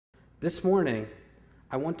This morning,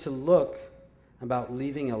 I want to look about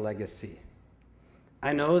leaving a legacy.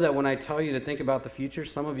 I know that when I tell you to think about the future,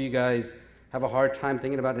 some of you guys have a hard time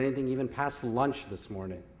thinking about anything even past lunch this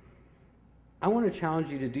morning. I want to challenge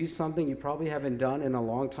you to do something you probably haven't done in a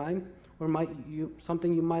long time, or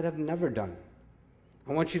something you might have never done.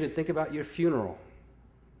 I want you to think about your funeral.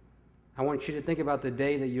 I want you to think about the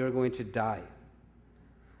day that you're going to die.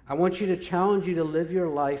 I want you to challenge you to live your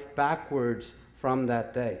life backwards from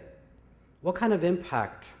that day. What kind of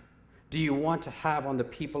impact do you want to have on the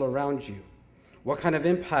people around you? What kind of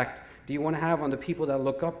impact do you want to have on the people that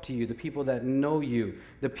look up to you, the people that know you,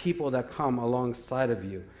 the people that come alongside of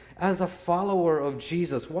you? As a follower of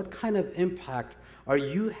Jesus, what kind of impact are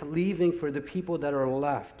you leaving for the people that are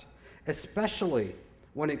left, especially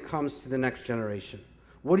when it comes to the next generation?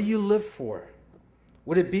 What do you live for?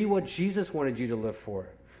 Would it be what Jesus wanted you to live for?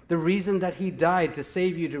 The reason that he died to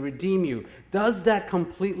save you, to redeem you, does that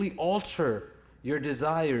completely alter your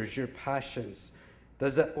desires, your passions?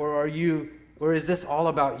 Or is this all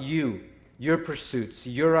about you, your pursuits,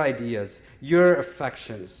 your ideas, your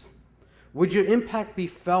affections? Would your impact be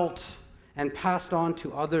felt and passed on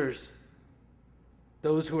to others,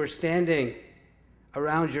 those who are standing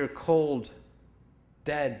around your cold,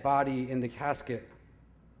 dead body in the casket?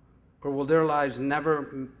 Or will their lives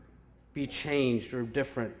never be changed or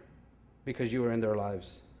different because you were in their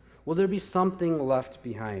lives? Will there be something left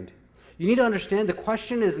behind? You need to understand the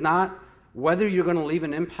question is not whether you're going to leave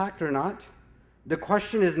an impact or not. The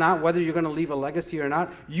question is not whether you're going to leave a legacy or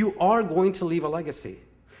not. You are going to leave a legacy.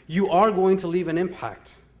 You are going to leave an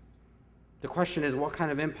impact. The question is, what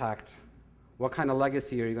kind of impact, what kind of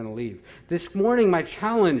legacy are you going to leave? This morning, my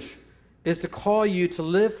challenge is to call you to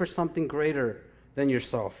live for something greater than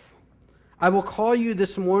yourself. I will call you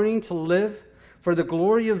this morning to live for the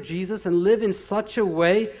glory of Jesus and live in such a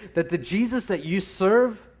way that the Jesus that you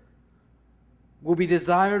serve will be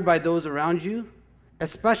desired by those around you,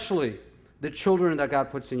 especially the children that God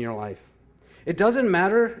puts in your life. It doesn't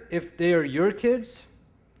matter if they are your kids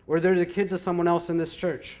or they're the kids of someone else in this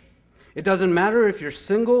church. It doesn't matter if you're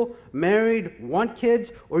single, married, want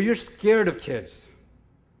kids, or you're scared of kids.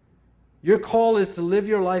 Your call is to live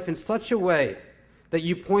your life in such a way that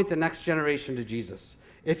you point the next generation to Jesus.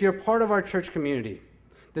 If you're part of our church community,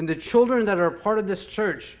 then the children that are a part of this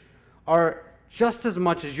church are just as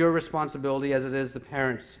much as your responsibility as it is the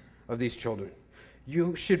parents of these children.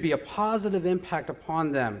 You should be a positive impact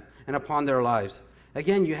upon them and upon their lives.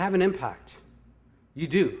 Again, you have an impact. You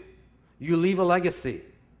do. You leave a legacy,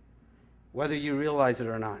 whether you realize it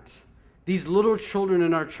or not. These little children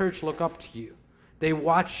in our church look up to you. They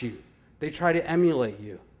watch you. They try to emulate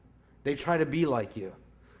you. They try to be like you.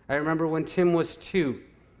 I remember when Tim was 2,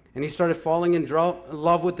 and he started falling in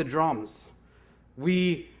love with the drums.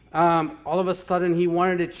 All of a sudden, he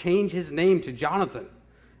wanted to change his name to Jonathan.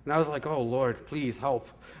 And I was like, oh, Lord, please help.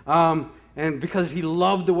 And because he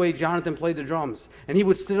loved the way Jonathan played the drums. And he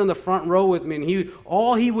would sit on the front row with me, and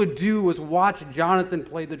all he would do was watch Jonathan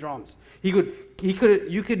play the drums. You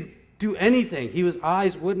could do anything. His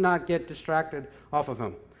eyes would not get distracted off of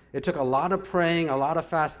him. It took a lot of praying, a lot of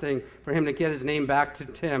fasting for him to get his name back to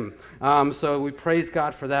Tim. So we praise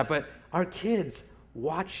God for that. But our kids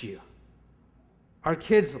watch you. Our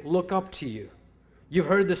kids look up to you. You've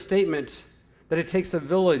heard the statement that it takes a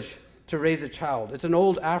village to raise a child. It's an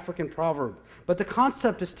old African proverb. But the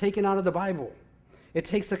concept is taken out of the Bible. It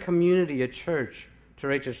takes a community, a church, to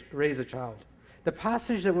raise a child. The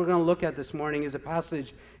passage that we're going to look at this morning is a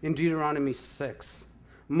passage in Deuteronomy 6.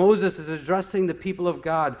 Moses is addressing the people of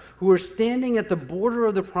God who are standing at the border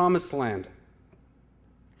of the promised land.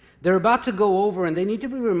 They're about to go over, and they need to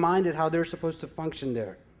be reminded how they're supposed to function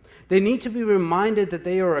there. They need to be reminded that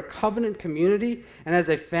they are a covenant community, and as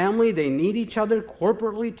a family, they need each other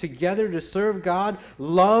corporately together to serve God,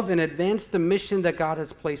 love, and advance the mission that God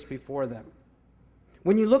has placed before them.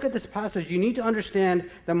 When you look at this passage, you need to understand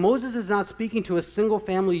that Moses is not speaking to a single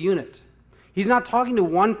family unit. He's not talking to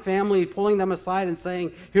one family, pulling them aside and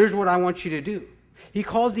saying, here's what I want you to do. He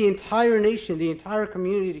calls the entire nation, the entire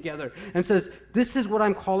community together and says, this is what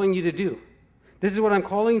I'm calling you to do. This is what I'm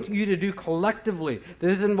calling you to do collectively.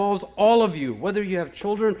 This involves all of you, whether you have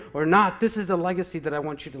children or not. This is the legacy that I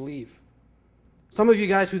want you to leave. Some of you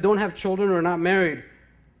guys who don't have children or are not married,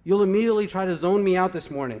 you'll immediately try to zone me out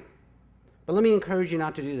this morning. But let me encourage you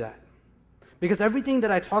not to do that. Because everything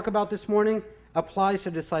that I talk about this morning applies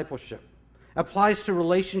to discipleship, applies to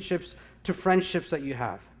relationships, to friendships that you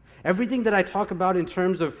have. Everything that I talk about in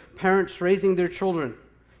terms of parents raising their children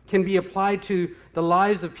can be applied to the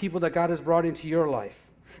lives of people that God has brought into your life.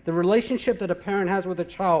 The relationship that a parent has with a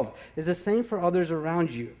child is the same for others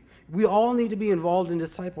around you. We all need to be involved in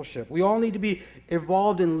discipleship. We all need to be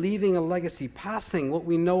involved in leaving a legacy, passing what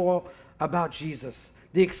we know about Jesus,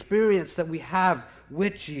 the experience that we have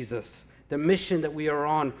with Jesus, the mission that we are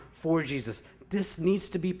on for Jesus. This needs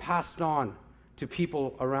to be passed on to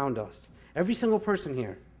people around us. Every single person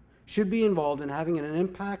here should be involved in having an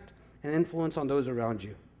impact and influence on those around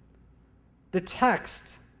you. The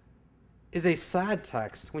text is a sad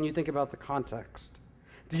text when you think about the context.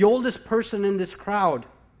 The oldest person in this crowd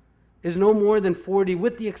is no more than 40,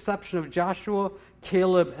 with the exception of Joshua,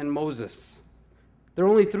 Caleb, and Moses. There are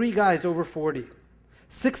only 3 guys over 40.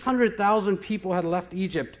 600,000 people had left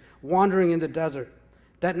Egypt wandering in the desert.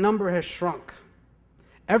 That number has shrunk.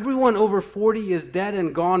 Everyone over 40 is dead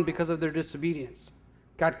and gone because of their disobedience.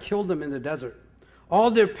 God killed them in the desert. All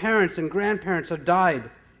their parents and grandparents have died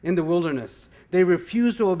in the wilderness. They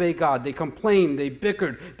refused to obey God. They complained. They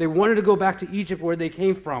bickered. They wanted to go back to Egypt where they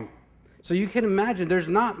came from. So you can imagine there's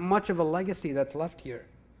not much of a legacy that's left here.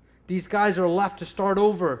 These guys are left to start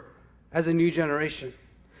over as a new generation.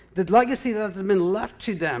 The legacy that has been left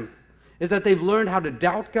to them is that they've learned how to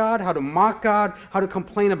doubt God, how to mock God, how to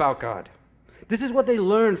complain about God. This is what they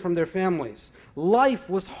learned from their families. Life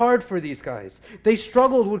was hard for these guys. They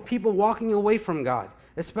struggled with people walking away from God,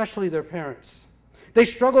 especially their parents. They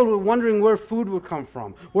struggled with wondering where food would come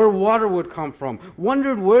from, where water would come from,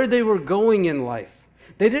 wondered where they were going in life.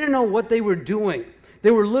 They didn't know what they were doing.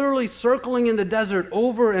 They were literally circling in the desert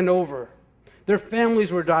over and over. Their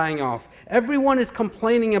families were dying off. Everyone is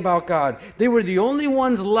complaining about God. They were the only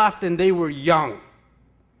ones left, and they were young.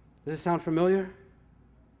 Does it sound familiar?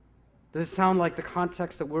 Does it sound like the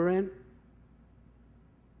context that we're in?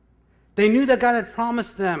 They knew that God had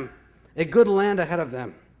promised them a good land ahead of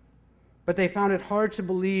them, but they found it hard to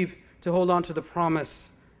believe, to hold on to the promise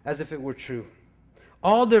as if it were true.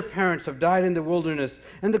 All their parents have died in the wilderness,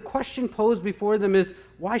 and the question posed before them is,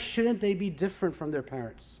 why shouldn't they be different from their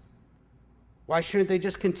parents? Why shouldn't they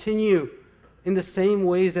just continue in the same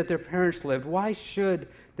ways that their parents lived? Why should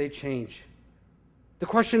they change? The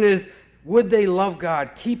question is, would they love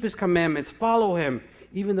God, keep His commandments, follow Him,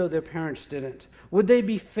 even though their parents didn't? Would they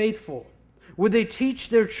be faithful? Would they teach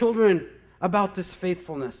their children about this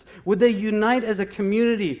faithfulness? Would they unite as a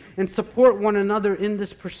community and support one another in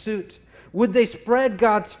this pursuit? Would they spread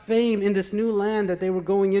God's fame in this new land that they were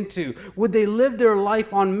going into? Would they live their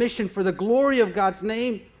life on mission for the glory of God's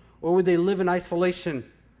name? Or would they live in isolation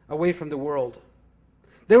away from the world?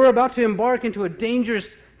 They were about to embark into a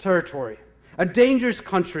dangerous territory, a dangerous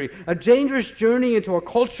country, a dangerous journey into a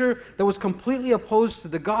culture that was completely opposed to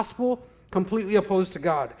the gospel, completely opposed to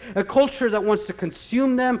God. A culture that wants to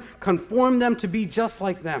consume them, conform them to be just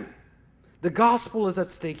like them. The gospel is at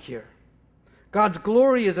stake here. God's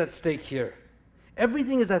glory is at stake here.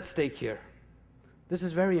 Everything is at stake here. This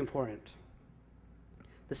is very important.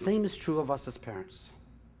 The same is true of us as parents.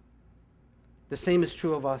 The same is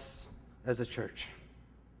true of us as a church.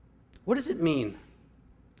 What does it mean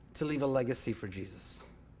to leave a legacy for Jesus?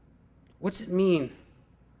 What's it mean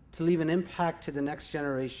to leave an impact to the next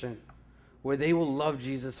generation where they will love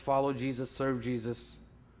Jesus, follow Jesus, serve Jesus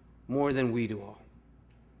more than we do all?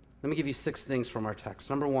 Let me give you 6 things from our text.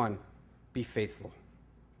 Number 1, be faithful.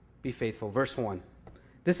 Be faithful. Verse 1.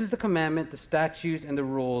 This is the commandment, the statutes, and the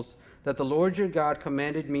rules that the Lord your God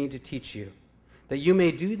commanded me to teach you, that you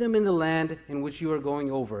may do them in the land in which you are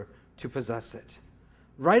going over to possess it.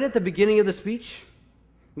 Right at the beginning of the speech,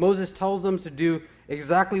 Moses tells them to do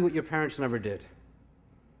exactly what your parents never did.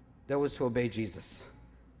 That was to obey Jesus.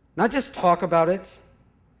 Not just talk about it,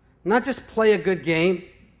 not just play a good game,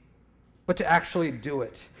 but to actually do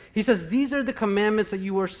it. He says, these are the commandments that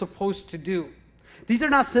you are supposed to do. These are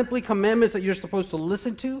not simply commandments that you're supposed to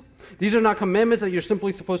listen to. These are not commandments that you're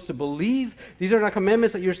simply supposed to believe. These are not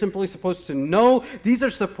commandments that you're simply supposed to know. These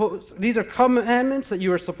are commandments that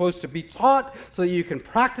you are supposed to be taught so that you can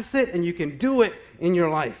practice it and you can do it in your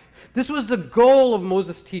life. This was the goal of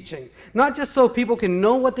Moses' teaching. Not just so people can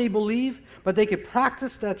know what they believe, but they could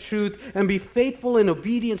practice that truth and be faithful in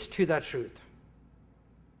obedience to that truth.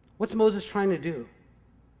 What's Moses trying to do?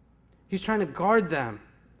 He's trying to guard them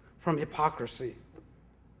from hypocrisy.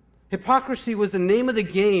 Hypocrisy was the name of the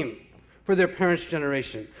game for their parents'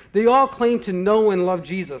 generation. They all claimed to know and love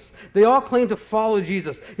Jesus. They all claimed to follow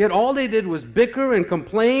Jesus. Yet all they did was bicker and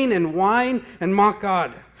complain and whine and mock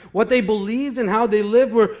God. What they believed and how they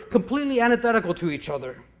lived were completely antithetical to each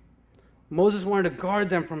other. Moses wanted to guard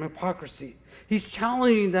them from hypocrisy. He's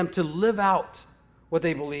challenging them to live out what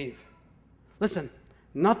they believe. Listen,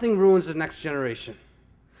 nothing ruins the next generation.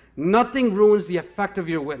 Nothing ruins the effect of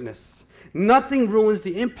your witness. Nothing ruins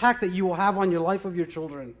the impact that you will have on your life of your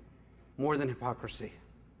children more than hypocrisy.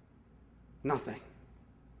 Nothing.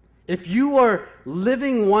 If you are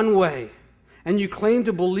living one way and you claim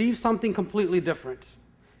to believe something completely different,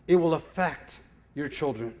 it will affect your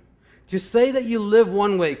children. To say that you live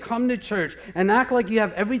one way, come to church, and act like you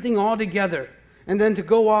have everything all together, and then to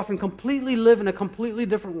go off and completely live in a completely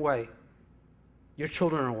different way, your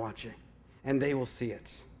children are watching, and they will see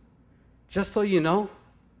it. Just so you know,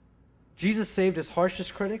 Jesus saved his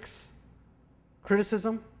harshest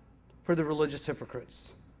criticism for the religious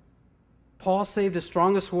hypocrites. Paul saved his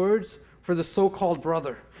strongest words for the so-called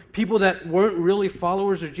brother, people that weren't really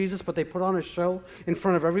followers of Jesus, but they put on a show in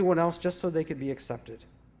front of everyone else just so they could be accepted.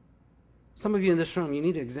 Some of you in this room, you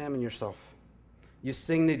need to examine yourself. You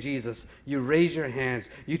sing to Jesus, you raise your hands,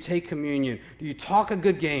 you take communion, you talk a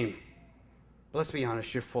good game. But let's be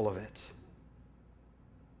honest, you're full of it.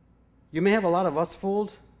 You may have a lot of us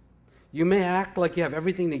fooled. You may act like you have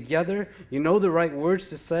everything together, you know the right words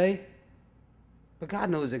to say, but God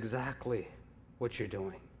knows exactly what you're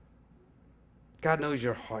doing. God knows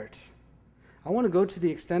your heart. I want to go to the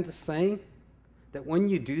extent of saying that when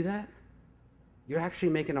you do that, you're actually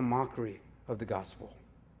making a mockery of the gospel.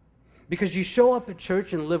 Because you show up at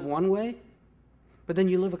church and live one way, but then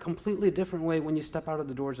you live a completely different way when you step out of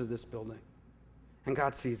the doors of this building. And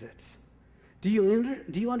God sees it. Do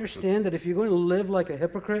you understand that if you're going to live like a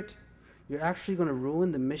hypocrite, you're actually going to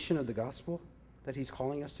ruin the mission of the gospel that he's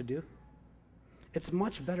calling us to do? It's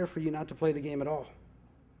much better for you not to play the game at all.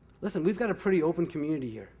 Listen, we've got a pretty open community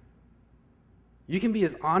here. You can be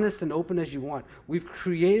as honest and open as you want. We've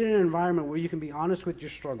created an environment where you can be honest with your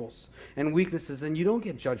struggles and weaknesses, and you don't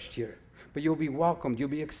get judged here. But you'll be welcomed, you'll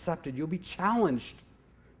be accepted, you'll be challenged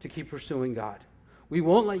to keep pursuing God. We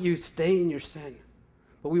won't let you stay in your sin,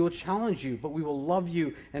 but we will challenge you, but we will love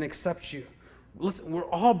you and accept you. Listen, we're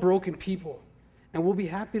all broken people, and we'll be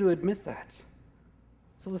happy to admit that.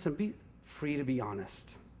 So listen, be free to be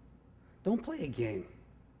honest. Don't play a game.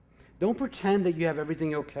 Don't pretend that you have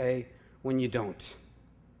everything okay when you don't.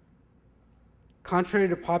 Contrary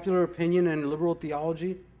to popular opinion and liberal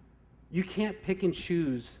theology, you can't pick and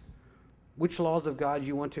choose which laws of God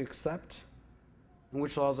you want to accept and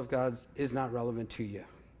which laws of God is not relevant to you.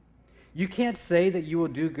 You can't say that you will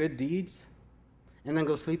do good deeds and then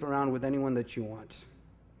go sleep around with anyone that you want.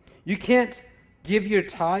 You can't give your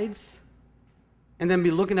tithes and then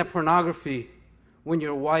be looking at pornography when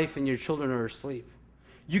your wife and your children are asleep.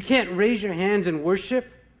 You can't raise your hands in worship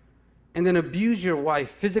and then abuse your wife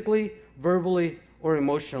physically, verbally, or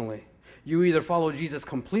emotionally. You either follow Jesus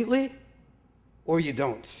completely or you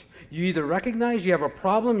don't. You either recognize you have a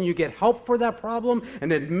problem and you get help for that problem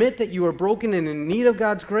and admit that you are broken and in need of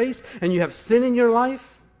God's grace and you have sin in your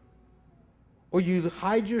life, or you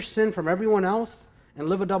hide your sin from everyone else and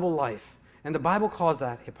live a double life. And the Bible calls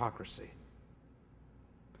that hypocrisy.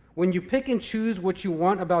 When you pick and choose what you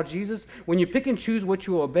want about Jesus, when you pick and choose what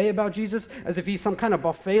you obey about Jesus, as if he's some kind of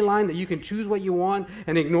buffet line that you can choose what you want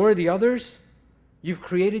and ignore the others, you've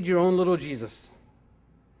created your own little Jesus.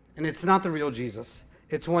 And it's not the real Jesus.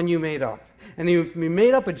 It's one you made up. And you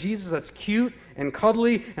made up a Jesus that's cute and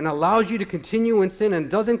cuddly and allows you to continue in sin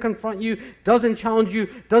and doesn't confront you, doesn't challenge you,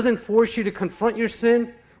 doesn't force you to confront your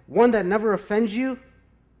sin, one that never offends you.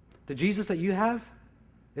 The Jesus that you have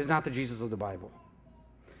is not the Jesus of the Bible.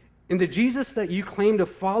 And the Jesus that you claim to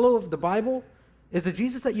follow of the Bible, is the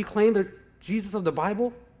Jesus that you claim the Jesus of the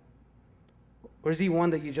Bible? Or is he one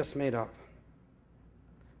that you just made up?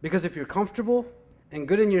 Because if you're comfortable and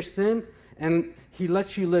good in your sin, and he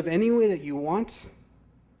lets you live any way that you want,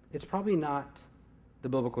 it's probably not the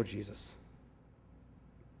biblical Jesus.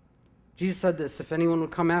 Jesus said this, if anyone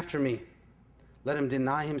would come after me, let him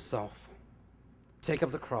deny himself, take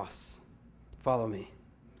up the cross, follow me.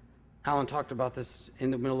 Alan talked about this in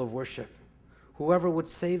the middle of worship. Whoever would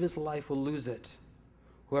save his life will lose it.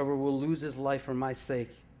 Whoever will lose his life for my sake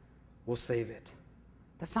will save it.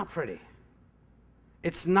 That's not pretty.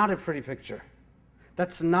 It's not a pretty picture.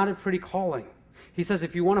 That's not a pretty calling. He says,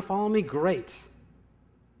 if you want to follow me, great.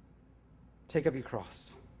 Take up your cross.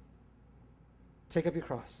 Take up your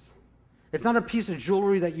cross. It's not a piece of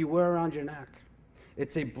jewelry that you wear around your neck.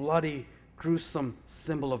 It's a bloody, gruesome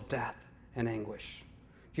symbol of death and anguish.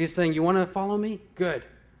 Jesus is saying, you want to follow me? Good.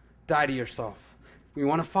 Die to yourself. You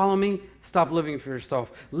want to follow me? Stop living for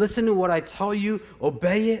yourself. Listen to what I tell you,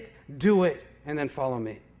 obey it, do it, and then follow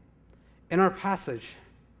me. In our passage,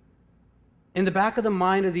 in the back of the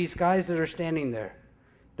mind of these guys that are standing there,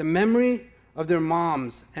 the memory of their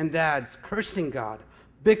moms and dads cursing God,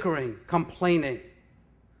 bickering, complaining,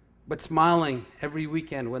 but smiling every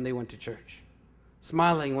weekend when they went to church,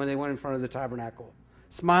 smiling when they went in front of the tabernacle,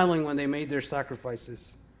 smiling when they made their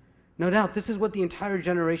sacrifices. No doubt, this is what the entire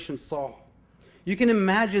generation saw. You can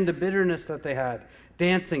imagine the bitterness that they had,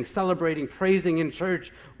 dancing, celebrating, praising in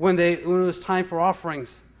church when it was time for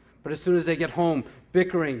offerings. But as soon as they get home,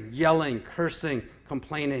 bickering, yelling, cursing,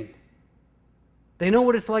 complaining. They know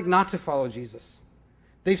what it's like not to follow Jesus.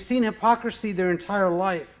 They've seen hypocrisy their entire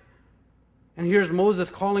life. And here's Moses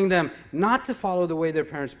calling them not to follow the way their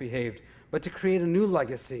parents behaved, but to create a new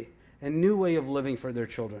legacy, a new way of living for their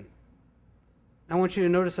children. I want you to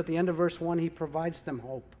notice at the end of verse 1, he provides them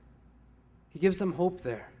hope. He gives them hope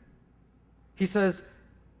there. He says,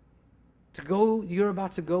 you're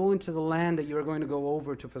about to go into the land that you're going to go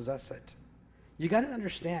over to possess it. You got to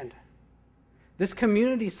understand, this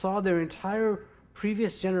community saw their entire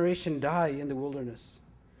previous generation die in the wilderness.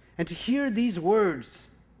 And to hear these words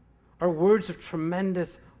are words of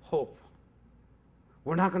tremendous hope.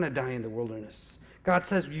 We're not going to die in the wilderness. God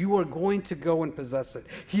says you are going to go and possess it.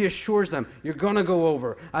 He assures them, you're going to go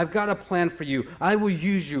over. I've got a plan for you. I will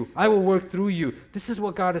use you. I will work through you. This is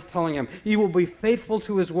what God is telling him. He will be faithful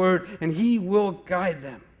to his word, and he will guide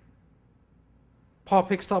them. Paul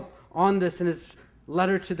picks up on this in his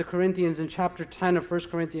letter to the Corinthians in chapter 10 of 1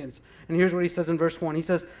 Corinthians. And here's what he says in verse 1. He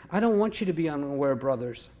says, I don't want you to be unaware,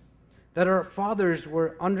 brothers, that our fathers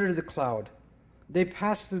were under the cloud. They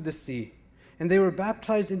passed through the sea, and they were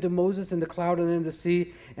baptized into Moses in the cloud and in the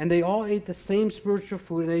sea, and they all ate the same spiritual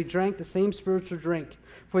food, and they drank the same spiritual drink.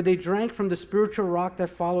 For they drank from the spiritual rock that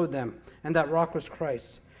followed them, and that rock was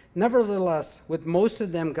Christ. Nevertheless, with most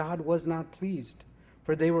of them God was not pleased,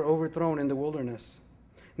 for they were overthrown in the wilderness.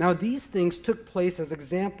 Now these things took place as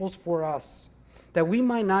examples for us, that we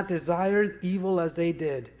might not desire evil as they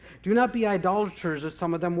did. Do not be idolaters as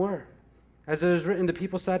some of them were. As it is written, the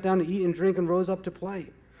people sat down to eat and drink and rose up to play.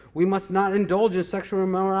 We must not indulge in sexual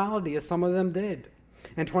immorality as some of them did.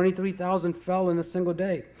 And 23,000 fell in a single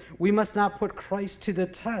day. We must not put Christ to the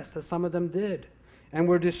test as some of them did and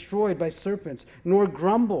were destroyed by serpents, nor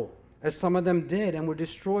grumble as some of them did and were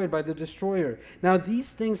destroyed by the destroyer. Now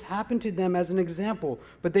these things happened to them as an example,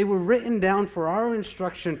 but they were written down for our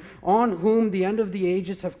instruction, on whom the end of the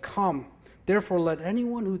ages have come. Therefore let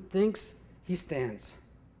anyone who thinks he stands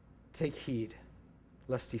take heed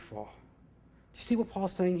lest he fall. Do you see what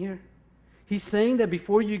Paul's saying here? He's saying that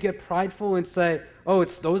before you get prideful and say, oh,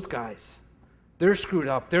 it's those guys. They're screwed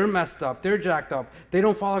up. They're messed up. They're jacked up. They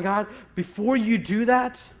don't follow God. Before you do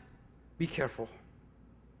that, be careful.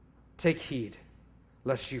 Take heed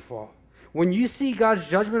lest you fall. When you see God's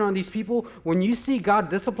judgment on these people, when you see God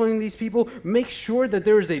disciplining these people, make sure that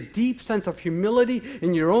there is a deep sense of humility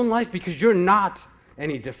in your own life, because you're not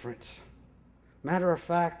any different. Matter of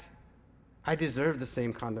fact, I deserve the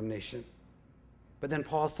same condemnation. But then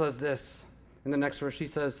Paul says this in the next verse. He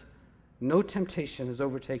says, no temptation has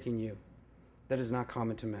overtaken you that is not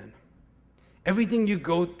common to men. Everything you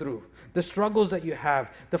go through, the struggles that you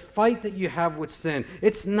have, the fight that you have with sin,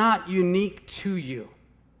 it's not unique to you.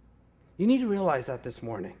 You need to realize that this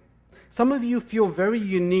morning. Some of you feel very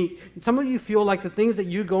unique. Some of you feel like the things that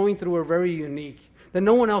you're going through are very unique, that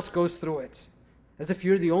no one else goes through it, as if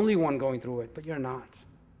you're the only one going through it, but you're not.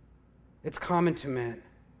 It's common to men.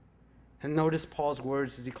 And notice Paul's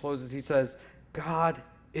words as he closes. He says, God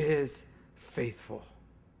is faithful.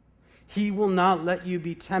 He will not let you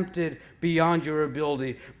be tempted beyond your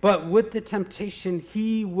ability, but with the temptation,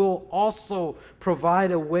 he will also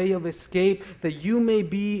provide a way of escape that you may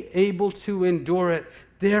be able to endure it.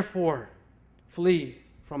 Therefore, flee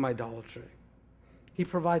from idolatry. He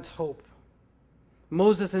provides hope.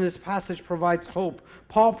 Moses in his passage provides hope.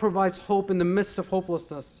 Paul provides hope in the midst of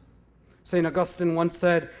hopelessness. St. Augustine once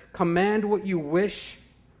said, command what you wish,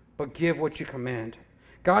 but give what you command.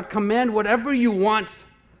 God, command whatever you want.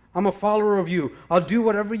 I'm a follower of you. I'll do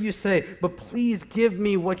whatever you say, but please give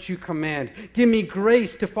me what you command. Give me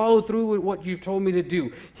grace to follow through with what you've told me to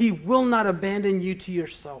do. He will not abandon you to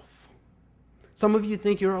yourself. Some of you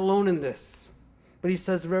think you're alone in this, but he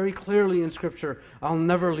says very clearly in Scripture, I'll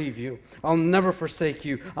never leave you. I'll never forsake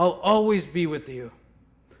you. I'll always be with you.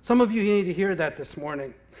 Some of you need to hear that this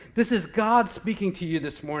morning. This is God speaking to you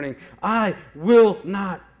this morning. I will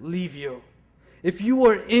not leave you. If you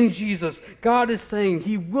are in Jesus, God is saying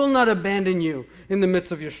he will not abandon you in the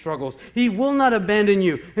midst of your struggles. He will not abandon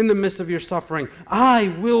you in the midst of your suffering. I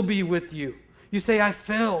will be with you. You say, I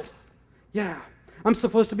failed. Yeah, I'm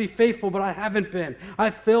supposed to be faithful, but I haven't been. I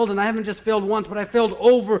failed, and I haven't just failed once, but I failed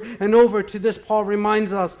over and over. To this, Paul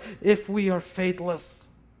reminds us, if we are faithless,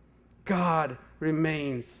 God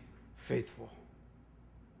remains faithful.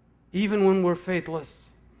 Even when we're faithless,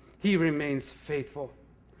 he remains faithful.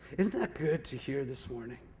 Isn't that good to hear this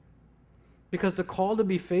morning? Because the call to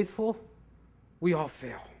be faithful, we all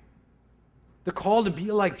fail. The call to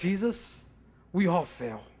be like Jesus, we all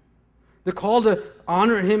fail. the call to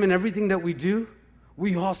honor him in everything that we do,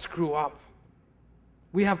 we all screw up.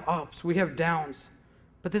 We have ups, we have downs.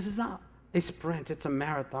 But this is not a sprint, it's a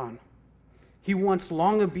marathon. He wants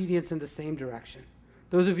long obedience in the same direction.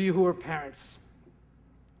 Those of you who are parents,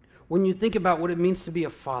 when you think about what it means to be a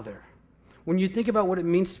father, when you think about what it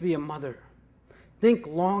means to be a mother, think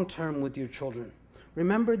long term with your children.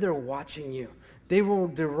 Remember, they're watching you. They will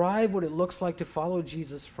derive what it looks like to follow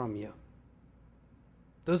Jesus from you.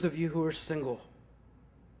 Those of you who are single,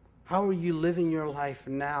 how are you living your life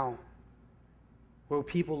now where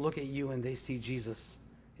people look at you and they see Jesus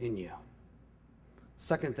in you?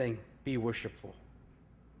 Second thing, be worshipful.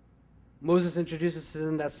 Moses introduces it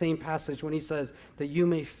in that same passage when he says that you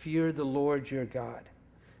may fear the Lord your God.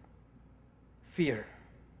 Fear.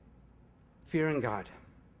 Fear in God.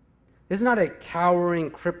 It's not a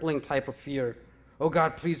cowering, crippling type of fear. Oh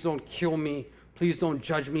God, please don't kill me. Please don't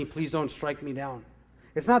judge me. Please don't strike me down.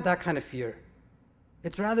 It's not that kind of fear.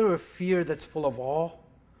 It's rather a fear that's full of awe,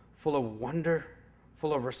 full of wonder,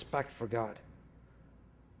 full of respect for God.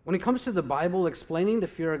 When it comes to the Bible, explaining the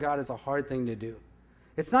fear of God is a hard thing to do.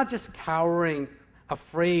 It's not just cowering,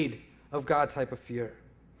 afraid of God type of fear.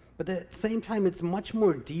 But at the same time, it's much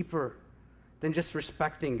more deeper than just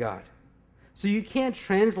respecting God. So you can't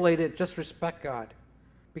translate it just respect God,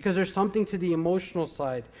 because there's something to the emotional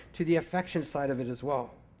side, to the affection side of it as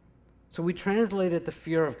well. So we translate it the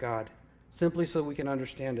fear of God, simply so we can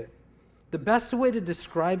understand it. The best way to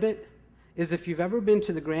describe it is if you've ever been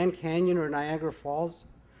to the Grand Canyon or Niagara Falls,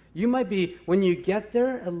 you might be, when you get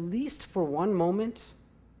there, at least for one moment,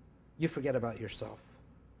 you forget about yourself.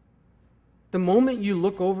 The moment you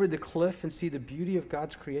look over the cliff and see the beauty of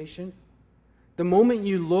God's creation, the moment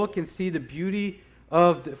you look and see the beauty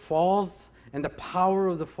of the falls and the power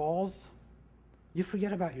of the falls, you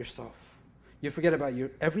forget about yourself. You forget about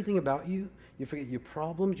everything about you. You forget your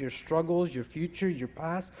problems, your struggles, your future, your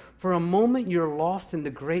past. For a moment, you're lost in the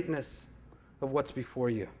greatness of what's before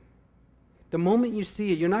you. The moment you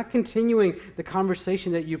see it, you're not continuing the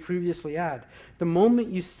conversation that you previously had. The moment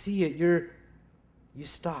you see it, you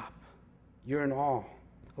stop. You're in awe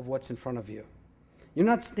of what's in front of you. You're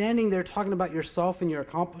not standing there talking about yourself and your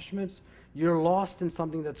accomplishments. You're lost in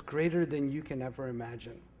something that's greater than you can ever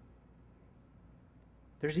imagine.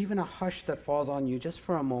 There's even a hush that falls on you just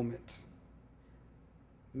for a moment.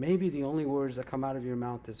 Maybe the only words that come out of your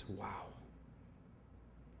mouth is, wow.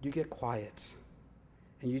 You get quiet,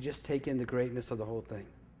 and you just take in the greatness of the whole thing.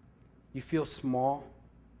 You feel small.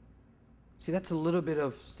 See, that's a little bit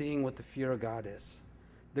of seeing what the fear of God is.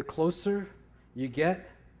 The closer you get,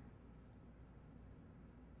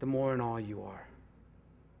 the more in awe you are.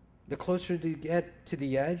 The closer you get to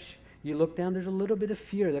the edge, you look down, there's a little bit of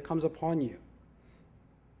fear that comes upon you.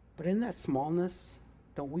 But in that smallness,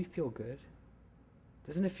 don't we feel good?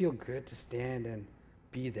 Doesn't it feel good to stand and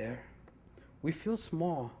be there? We feel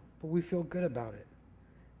small, but we feel good about it.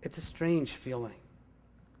 It's a strange feeling.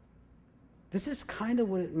 This is kind of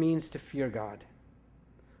what it means to fear God.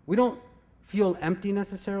 We don't feel empty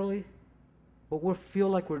necessarily, but we feel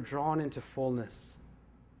like we're drawn into fullness,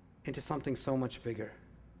 into something so much bigger.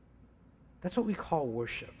 That's what we call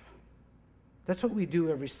worship. That's what we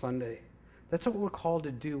do every Sunday. That's what we're called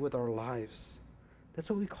to do with our lives. That's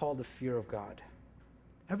what we call the fear of God.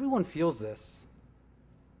 Everyone feels this.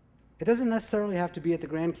 It doesn't necessarily have to be at the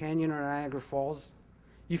Grand Canyon or Niagara Falls.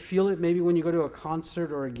 You feel it maybe when you go to a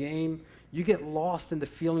concert or a game. You get lost in the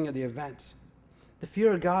feeling of the event. The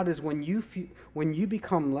fear of God is when you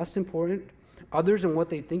become less important, others and what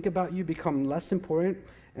they think about you become less important,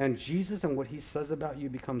 and Jesus and what he says about you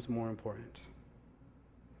becomes more important.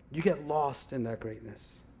 You get lost in that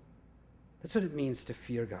greatness. That's what it means to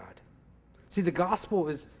fear God. See, the gospel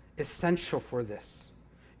is essential for this.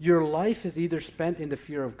 Your life is either spent in the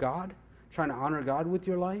fear of God, trying to honor God with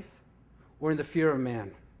your life, or in the fear of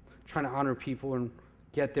man, trying to honor people and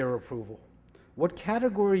get their approval. What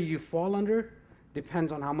category you fall under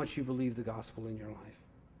depends on how much you believe the gospel in your life.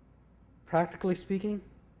 Practically speaking,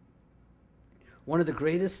 one of the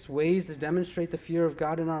greatest ways to demonstrate the fear of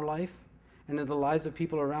God in our life and in the lives of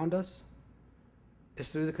people around us is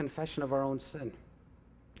through the confession of our own sin.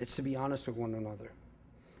 It's to be honest with one another.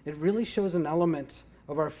 It really shows an element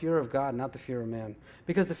of our fear of God, not the fear of man.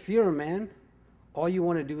 Because the fear of man, all you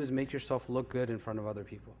want to do is make yourself look good in front of other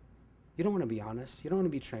people. You don't want to be honest. You don't want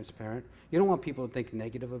to be transparent. You don't want people to think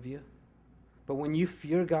negative of you. But when you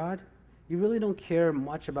fear God, you really don't care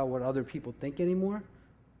much about what other people think anymore.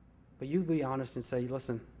 But you be honest and say,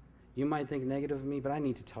 listen, you might think negative of me, but I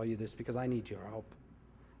need to tell you this because I need your help.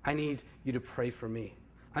 I need you to pray for me.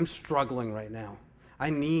 I'm struggling right now. I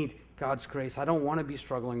need God's grace. I don't want to be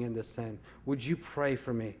struggling in this sin. Would you pray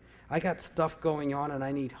for me? I got stuff going on and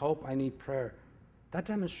I need help, I need prayer. That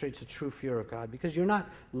demonstrates a true fear of God, because you're not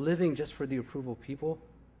living just for the approval of people,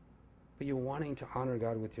 but you're wanting to honor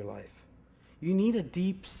God with your life. You need a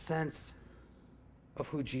deep sense of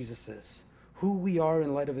who Jesus is, who we are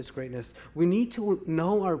in light of his greatness. We need to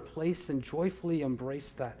know our place and joyfully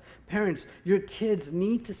embrace that. Parents, your kids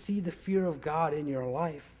need to see the fear of God in your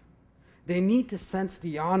life. They need to sense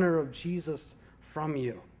the honor of Jesus from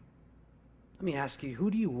you. Let me ask you,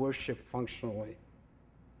 who do you worship functionally?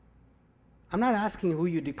 I'm not asking who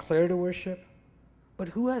you declare to worship, but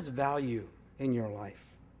who has value in your life?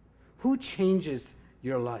 Who changes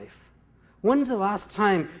your life? When's the last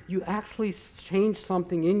time you actually changed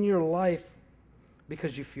something in your life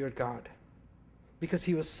because you feared God? Because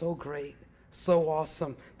he was so great, so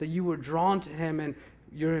awesome, that you were drawn to him and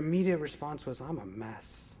your immediate response was, I'm a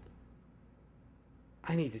mess.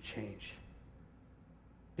 I need to change.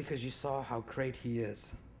 Because you saw how great he is.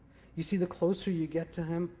 You see, the closer you get to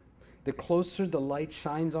him, the closer the light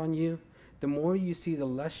shines on you, the more you see the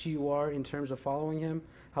less you are in terms of following him,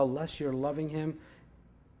 how less you're loving him,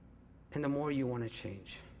 and the more you want to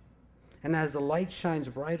change. And as the light shines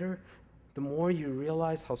brighter, the more you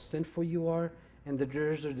realize how sinful you are, and that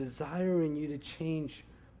there's a desire in you to change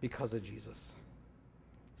because of Jesus.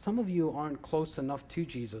 Some of you aren't close enough to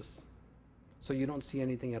Jesus, so you don't see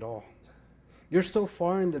anything at all. You're so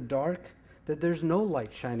far in the dark that there's no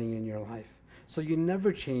light shining in your life. So you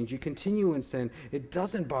never change. You continue in sin. It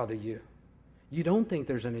doesn't bother you. You don't think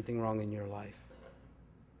there's anything wrong in your life.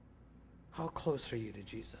 How close are you to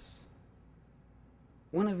Jesus?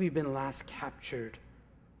 When have you been last captured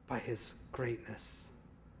by his greatness,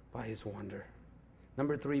 by his wonder?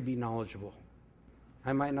 Number 3, be knowledgeable.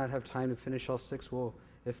 I might not have time to finish all 6.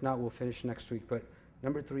 If not, we'll finish next week. But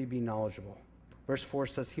number 3, be knowledgeable. Verse 4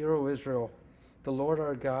 says, Hear, O Israel, the Lord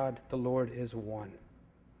our God, the Lord is one.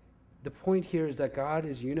 The point here is that God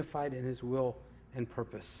is unified in his will and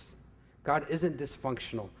purpose. God isn't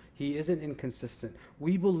dysfunctional. He isn't inconsistent.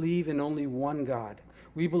 We believe in only one God.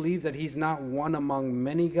 We believe that he's not one among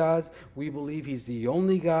many gods. We believe he's the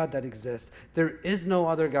only God that exists. There is no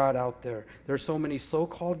other God out there. There are so many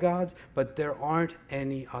so-called gods, but there aren't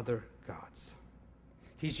any other gods.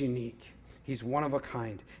 He's unique. He's one of a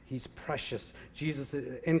kind. He's precious. Jesus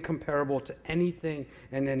is incomparable to anything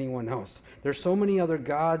and anyone else. There's so many other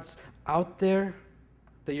gods out there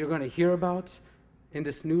that you're going to hear about in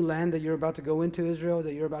this new land that you're about to go into, Israel,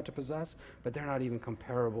 that you're about to possess, but they're not even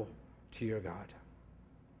comparable to your God.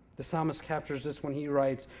 The psalmist captures this when he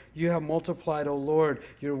writes, You have multiplied, O Lord,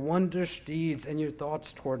 your wondrous deeds and your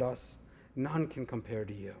thoughts toward us. None can compare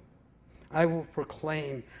to you. I will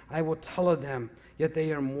proclaim, I will tell of them, yet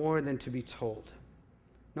they are more than to be told.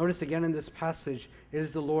 Notice again in this passage, it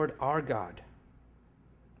is the Lord our God.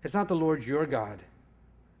 It's not the Lord your God.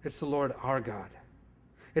 It's the Lord our God.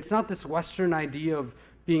 It's not this Western idea of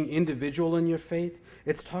being individual in your faith.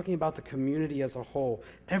 It's talking about the community as a whole.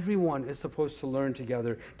 Everyone is supposed to learn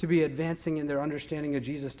together, to be advancing in their understanding of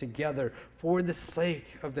Jesus together for the sake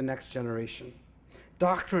of the next generation.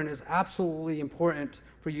 Doctrine is absolutely important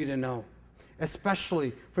for you to know,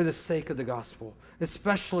 especially for the sake of the gospel,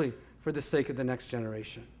 especially for the sake of the next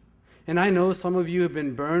generation. And I know some of you have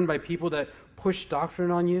been burned by people that push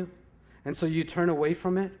doctrine on you, and so you turn away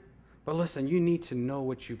from it. But listen, you need to know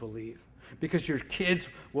what you believe, because your kids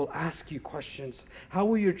will ask you questions. How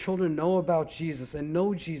will your children know about Jesus and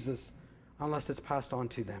know Jesus unless it's passed on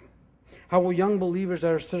to them? How will young believers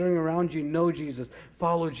that are sitting around you know Jesus,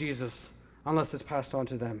 follow Jesus, unless it's passed on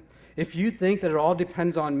to them? If you think that it all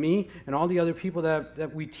depends on me and all the other people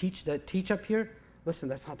that teach up here, listen,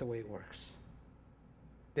 that's not the way it works.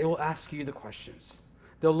 They will ask you the questions.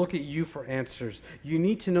 They'll look at you for answers. You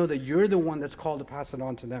need to know that you're the one that's called to pass it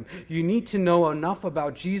on to them. You need to know enough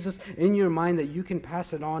about Jesus in your mind that you can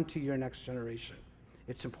pass it on to your next generation.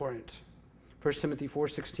 It's important. 1 Timothy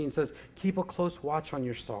 4:16 says, Keep a close watch on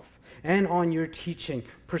yourself and on your teaching.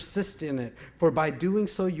 Persist in it, for by doing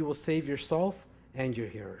so you will save yourself and your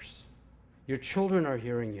hearers. Your children are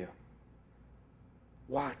hearing you.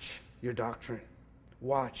 Watch your doctrine.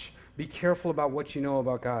 Watch. Be careful about what you know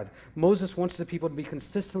about God. Moses wants the people to be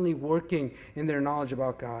consistently working in their knowledge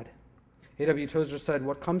about God. A.W. Tozer said,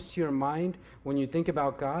 What comes to your mind when you think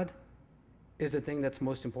about God is the thing that's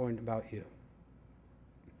most important about you.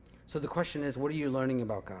 So the question is, what are you learning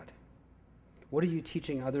about God? What are you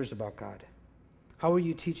teaching others about God? How are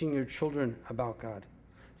you teaching your children about God?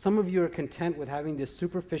 Some of you are content with having this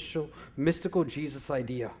superficial, mystical Jesus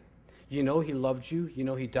idea. You know he loved you, you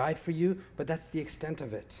know he died for you, but that's the extent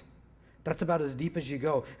of it. That's about as deep as you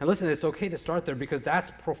go. And listen, it's okay to start there because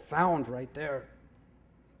that's profound right there.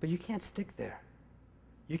 But you can't stick there.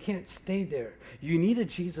 You can't stay there. You need a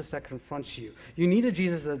Jesus that confronts you. You need a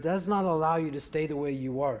Jesus that does not allow you to stay the way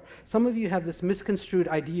you are. Some of you have this misconstrued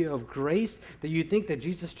idea of grace that you think that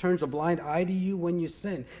Jesus turns a blind eye to you when you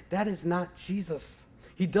sin. That is not Jesus.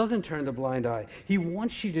 He doesn't turn the blind eye. He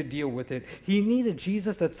wants you to deal with it. He needs a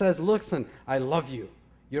Jesus that says, listen, I love you.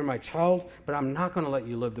 You're my child, but I'm not going to let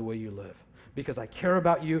you live the way you live because I care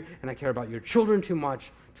about you and I care about your children too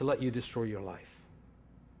much to let you destroy your life.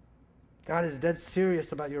 God is dead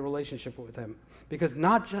serious about your relationship with him because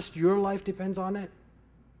not just your life depends on it,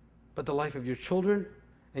 but the life of your children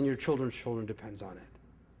and your children's children depends on it.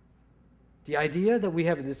 The idea that we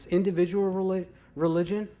have this individual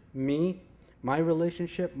religion, me, my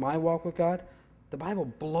relationship, my walk with God, the Bible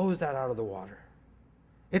blows that out of the water.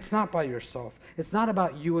 It's not by yourself. It's not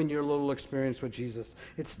about you and your little experience with Jesus.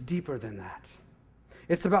 It's deeper than that.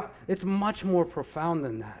 It's much more profound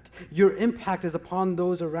than that. Your impact is upon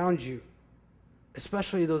those around you,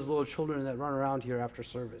 especially those little children that run around here after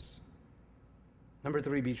service. Number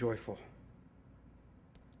 3, be joyful.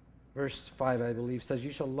 Verse 5, I believe, says,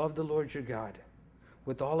 you shall love the Lord your God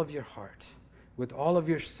with all of your heart, with all of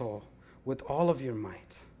your soul, with all of your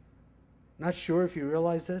might. Not sure if you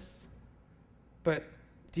realize this, but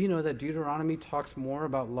do you know that Deuteronomy talks more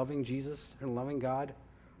about loving Jesus and loving God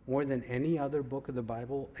more than any other book of the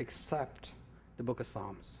Bible except the book of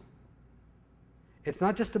Psalms? It's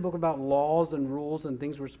not just a book about laws and rules and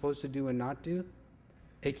things we're supposed to do and not do.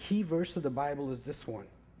 A key verse of the Bible is this one.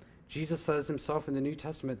 Jesus says himself in the New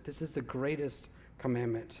Testament, this is the greatest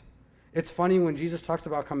commandment. It's funny when Jesus talks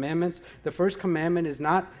about commandments, the first commandment is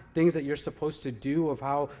not things that you're supposed to do of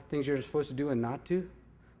how things you're supposed to do and not do.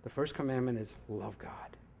 The first commandment is love God.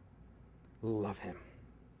 Love him.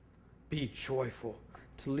 Be joyful.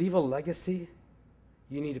 To leave a legacy,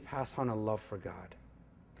 you need to pass on a love for God.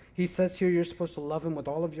 He says here you're supposed to love him with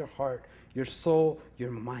all of your heart, your soul,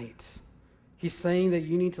 your might. He's saying that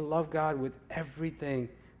you need to love God with everything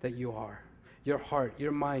that you are. Your heart,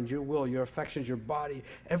 your mind, your will, your affections, your body,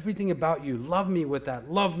 everything about you. Love me with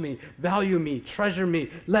that. Love me, value me, treasure me.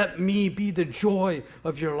 Let me be the joy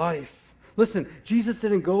of your life. Listen, Jesus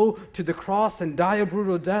didn't go to the cross and die a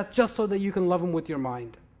brutal death just so that you can love him with your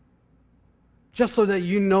mind. Just so that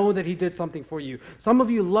you know that he did something for you. Some of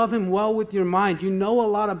you love him well with your mind. You know a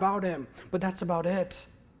lot about him, but that's about it.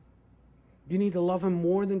 You need to love him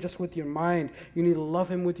more than just with your mind. You need to love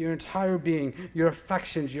him with your entire being, your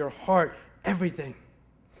affections, your heart, everything.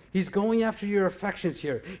 He's going after your affections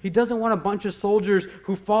here. He doesn't want a bunch of soldiers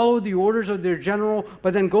who follow the orders of their general,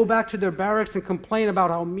 but then go back to their barracks and complain about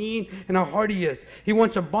how mean and how hard he is. He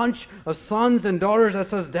wants a bunch of sons and daughters that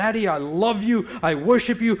says, Daddy, I love you, I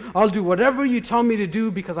worship you, I'll do whatever you tell me to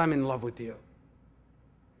do because I'm in love with you.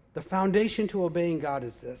 The foundation to obeying God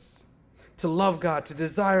is this. To love God, to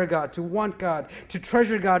desire God, to want God, to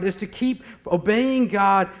treasure God is to keep obeying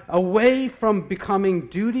God away from becoming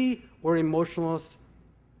duty or emotionless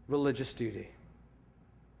religious duty.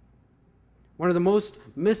 One of the most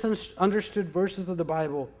misunderstood verses of the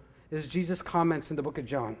Bible is Jesus' comments in the book of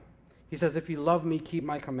John. He says, if you love me, keep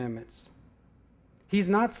my commandments. He's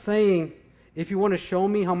not saying, if you want to show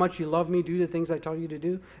me how much you love me, do the things I tell you to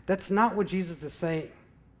do. That's not what Jesus is saying.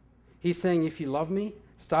 He's saying, if you love me,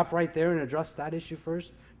 stop right there and address that issue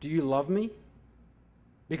first. Do you love me?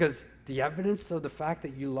 Because the evidence of the fact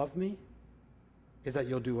that you love me is that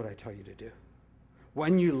you'll do what I tell you to do.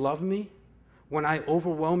 When you love me, when I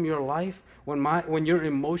overwhelm your life, when your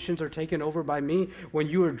emotions are taken over by me, when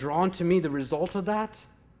you are drawn to me, the result of that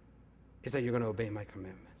is that you're going to obey my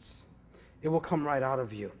commandments. It will come right out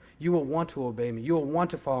of you. You will want to obey me. You will want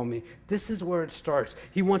to follow me. This is where it starts.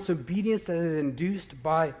 He wants obedience that is induced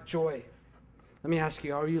by joy. Let me ask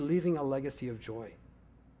you, are you leaving a legacy of joy?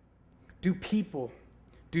 Do people,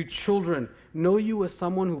 do children know you as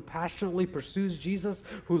someone who passionately pursues Jesus,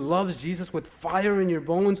 who loves Jesus with fire in your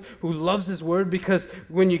bones, who loves his word because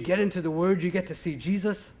when you get into the word, you get to see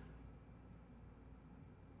Jesus?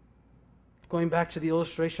 Going back to the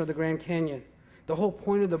illustration of the Grand Canyon, the whole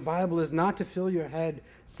point of the Bible is not to fill your head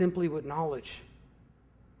simply with knowledge,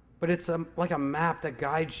 but it's like a map that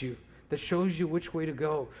guides you, that shows you which way to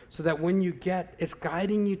go, so that when you get, it's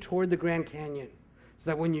guiding you toward the Grand Canyon, so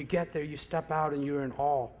that when you get there, you step out and you're in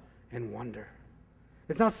awe and wonder.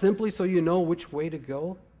 It's not simply so you know which way to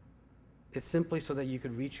go. It's simply so that you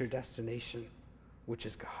could reach your destination, which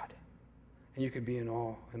is God, and you could be in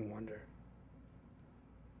awe and wonder.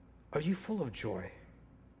 Are you full of joy?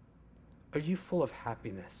 Are you full of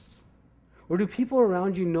happiness? Or do people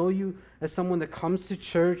around you know you as someone that comes to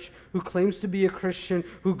church, who claims to be a Christian,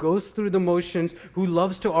 who goes through the motions, who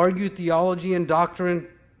loves to argue theology and doctrine?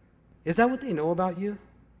 Is that what they know about you?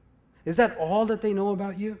 Is that all that they know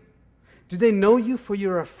about you? Do they know you for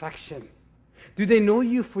your affection? Do they know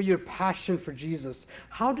you for your passion for Jesus?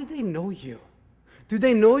 How do they know you? Do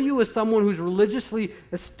they know you as someone who's religiously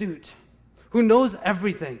astute, who knows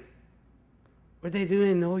everything? Or do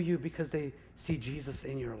they know you because they see Jesus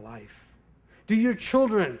in your life? Do your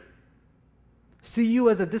children see you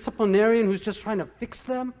as a disciplinarian who's just trying to fix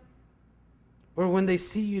them? Or when they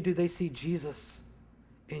see you, do they see Jesus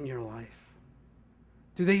in your life?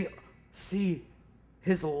 Do they see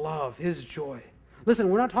his love, his joy? Listen,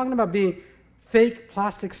 we're not talking about being fake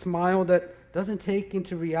plastic smile that doesn't take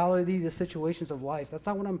into reality the situations of life. That's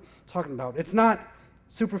not what I'm talking about. It's not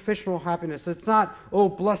superficial happiness. It's not, oh,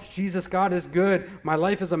 bless Jesus, God is good, my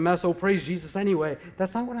life is a mess, oh, praise Jesus anyway.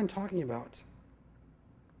 That's not what I'm talking about.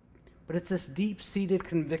 But it's this deep-seated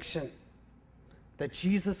conviction that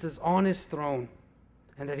Jesus is on his throne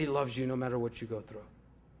and that he loves you no matter what you go through.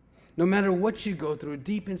 No matter what you go through,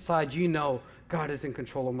 deep inside you know God is in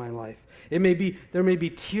control of my life. There may be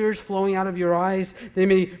tears flowing out of your eyes.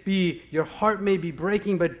 Your heart may be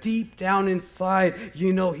breaking, but deep down inside,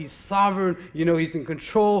 you know he's sovereign. You know he's in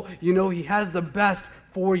control. You know he has the best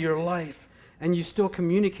for your life. And you still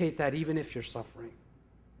communicate that even if you're suffering.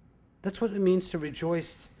 That's what it means to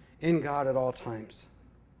rejoice in God at all times.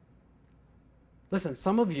 Listen,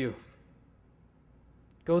 some of you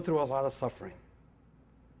go through a lot of suffering.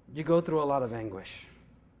 You go through a lot of anguish.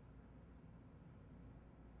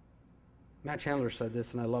 Matt Chandler said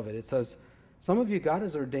this, and I love it. It says, some of you, God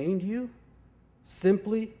has ordained you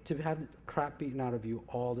simply to have the crap beaten out of you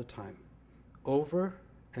all the time, over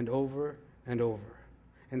and over and over.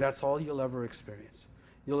 And that's all you'll ever experience.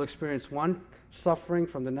 You'll experience one suffering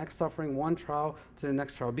from the next suffering, one trial to the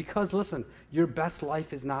next trial. Because, listen, your best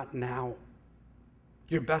life is not now.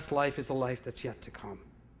 Your best life is a life that's yet to come.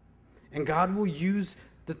 And God will use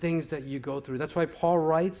the things that you go through. That's why Paul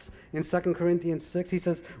writes in 2 Corinthians 6, he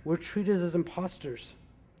says, we're treated as impostors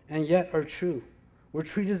and yet are true. We're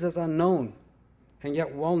treated as unknown and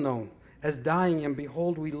yet well known, as dying and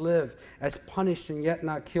behold we live, as punished and yet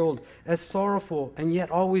not killed, as sorrowful and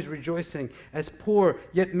yet always rejoicing, as poor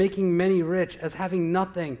yet making many rich, as having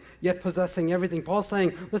nothing yet possessing everything. Paul's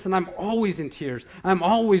saying, listen, I'm always in tears. I'm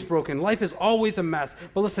always broken. Life is always a mess.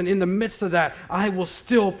 But listen, in the midst of that, I will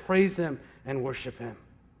still praise him and worship him.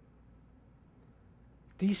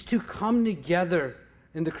 These two come together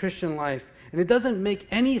in the Christian life, and it doesn't make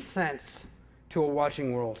any sense to a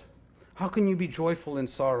watching world. How can you be joyful in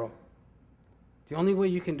sorrow? The only way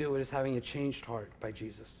you can do it is having a changed heart by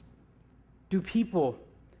Jesus. Do people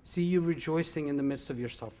see you rejoicing in the midst of your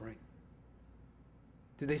suffering?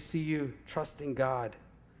 Do they see you trusting God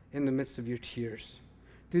in the midst of your tears?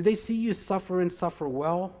 Do they see you suffer and suffer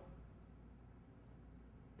well?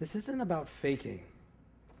 This isn't about faking.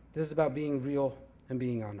 This is about being real and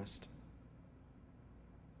being honest.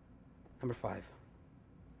 Number 5,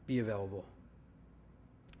 be available.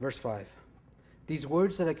 Verse 5, these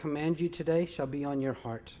words that I command you today shall be on your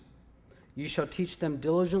heart. You shall teach them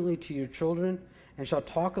diligently to your children, and shall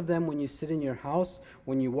talk of them when you sit in your house,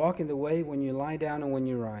 when you walk in the way, when you lie down, and when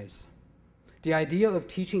you rise. The idea of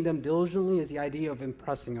teaching them diligently is the idea of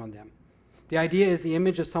impressing on them. The idea is the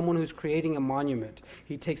image of someone who's creating a monument.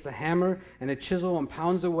 He takes a hammer and a chisel and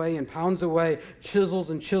pounds away, chisels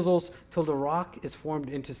and chisels, till the rock is formed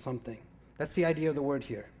into something. That's the idea of the word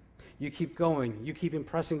here. You keep going. You keep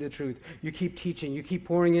impressing the truth. You keep teaching. You keep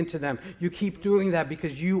pouring into them. You keep doing that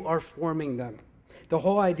because you are forming them. The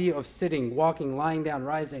whole idea of sitting, walking, lying down,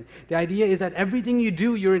 rising, the idea is that everything you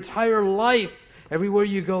do, your entire life, everywhere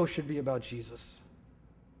you go, should be about Jesus.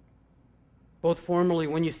 Both formally,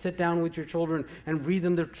 when you sit down with your children and read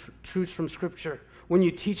them the truths from Scripture, when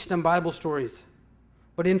you teach them Bible stories,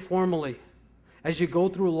 but informally, as you go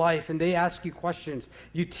through life and they ask you questions,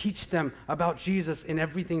 you teach them about Jesus in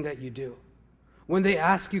everything that you do. When they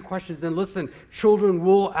ask you questions, then listen, children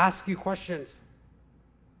will ask you questions.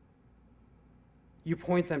 You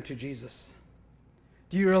point them to Jesus.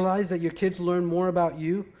 Do you realize that your kids learn more about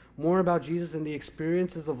you, more about Jesus and the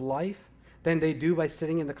experiences of life than they do by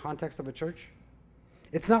sitting in the context of a church?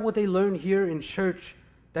 It's not what they learn here in church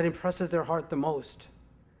that impresses their heart the most.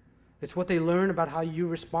 It's what they learn about how you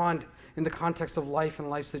respond in the context of life and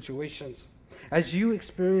life situations. As you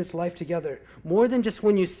experience life together, more than just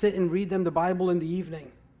when you sit and read them the Bible in the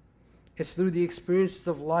evening, it's through the experiences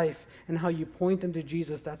of life and how you point them to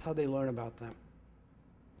Jesus. That's how they learn about them.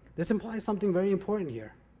 This implies something very important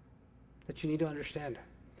here that you need to understand.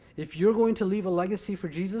 If you're going to leave a legacy for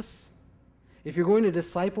Jesus, if you're going to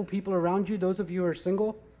disciple people around you, those of you who are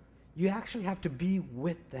single, you actually have to be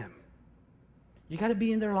with them. You got to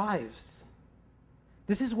be in their lives.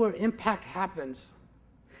 This is where impact happens.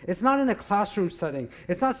 It's not in a classroom setting.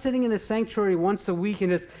 It's not sitting in a sanctuary once a week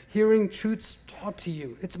and just hearing truths taught to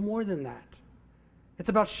you. It's more than that. It's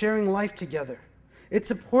about sharing life together. It's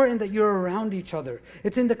important that you're around each other.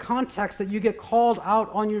 It's in the context that you get called out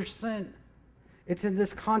on your sin. It's in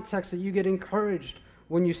this context that you get encouraged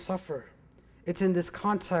when you suffer. It's in this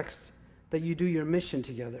context that you do your mission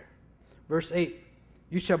together. Verse 8,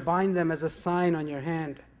 you shall bind them as a sign on your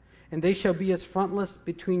hand, and they shall be as frontlets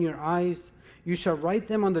between your eyes. You shall write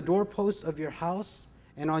them on the doorposts of your house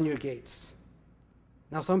and on your gates.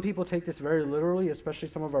 Now, some people take this very literally, especially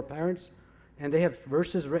some of our parents, and they have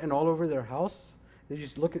verses written all over their house. They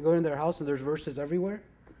just go in their house and there's verses everywhere.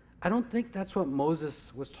 I don't think that's what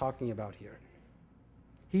Moses was talking about here.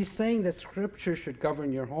 He's saying that Scripture should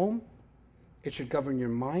govern your home, it should govern your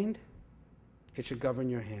mind, it should govern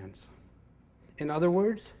your hands. In other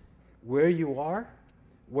words, where you are,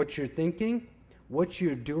 what you're thinking, what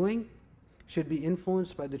you're doing should be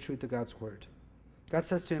influenced by the truth of God's Word. God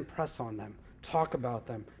says to impress on them, talk about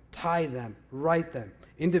them, tie them, write them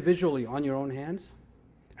individually on your own hands,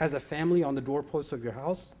 as a family on the doorposts of your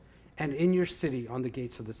house, and in your city on the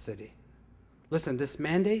gates of the city. Listen, this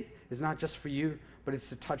mandate is not just for you, but it's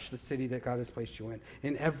to touch the city that God has placed you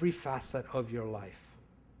in every facet of your life.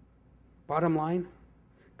 Bottom line,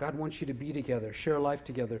 God wants you to be together, share life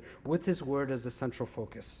together, with His Word as the central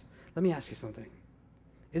focus. Let me ask you something.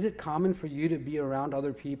 Is it common for you to be around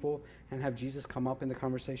other people and have Jesus come up in the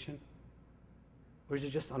conversation? Or is it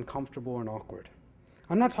just uncomfortable and awkward?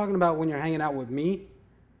 I'm not talking about when you're hanging out with me,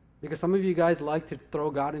 because some of you guys like to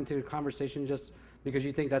throw God into a conversation just because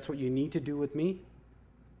you think that's what you need to do with me.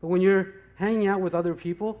 But when you're hanging out with other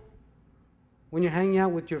people, when you're hanging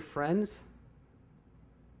out with your friends,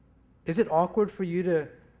 is it awkward for you to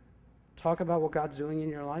talk about what God's doing in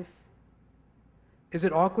your life? Is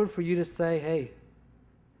it awkward for you to say, hey,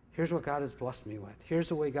 here's what God has blessed me with. Here's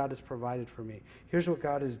the way God has provided for me. Here's what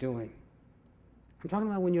God is doing. I'm talking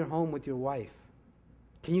about when you're home with your wife.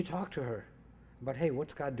 Can you talk to her about, hey,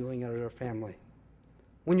 what's God doing at our family?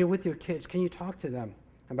 When you're with your kids, can you talk to them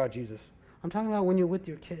about Jesus? I'm talking about when you're with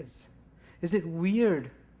your kids. Is it weird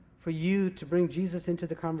for you to bring Jesus into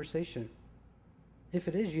the conversation? If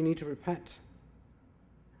it is, you need to repent.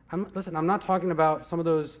 Listen, I'm not talking about some of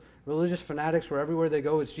those religious fanatics where everywhere they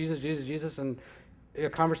go it's Jesus, Jesus, Jesus, and a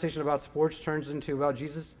conversation about sports turns into about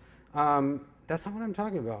Jesus. That's not what I'm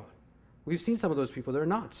talking about. We've seen some of those people. They're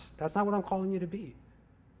nuts. That's not what I'm calling you to be.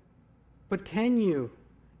 But can you,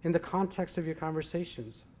 in the context of your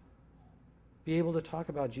conversations, be able to talk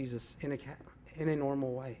about Jesus in a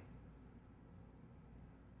normal way?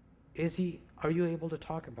 Are you able to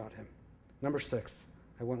talk about Him? Number 6.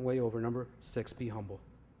 I went way over. Number 6, be humble.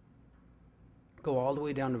 Go all the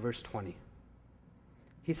way down to verse 20.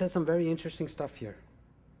 He says some very interesting stuff here.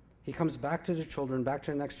 He comes back to the children, back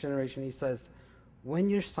to the next generation. He says, when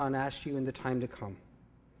your son asks you in the time to come,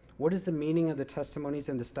 what is the meaning of the testimonies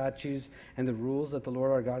and the statutes and the rules that the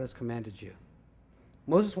Lord our God has commanded you?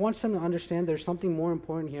 Moses wants them to understand there's something more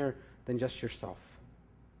important here than just yourself.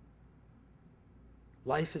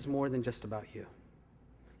 Life is more than just about you.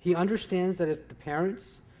 He understands that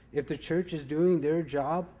if the church is doing their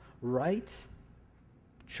job right,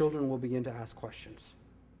 children will begin to ask questions.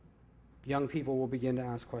 Young people will begin to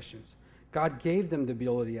ask questions. God gave them the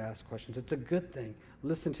ability to ask questions. It's a good thing.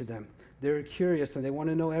 Listen to them. They're curious and they want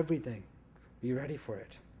to know everything. Be ready for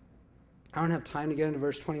it. I don't have time to get into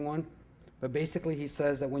verse 21, but basically he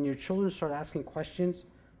says that when your children start asking questions,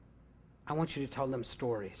 I want you to tell them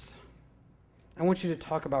stories. I want you to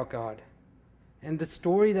talk about God. And the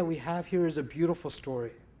story that we have here is a beautiful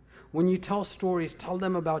story. When you tell stories, tell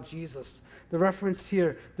them about Jesus.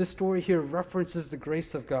 The story here references the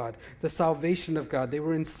grace of God, the salvation of God. They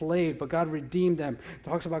were enslaved, but God redeemed them. It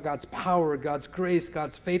talks about God's power, God's grace,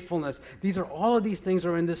 God's faithfulness. All of these things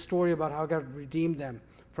are in this story about how God redeemed them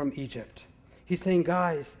from Egypt. He's saying,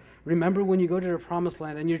 guys, remember when you go to the promised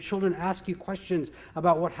land and your children ask you questions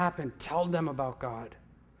about what happened, tell them about God.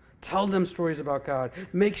 Tell them stories about God.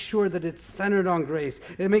 Make sure that it's centered on grace.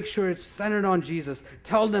 And make sure it's centered on Jesus.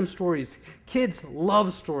 Tell them stories. Kids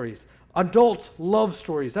love stories. Adults love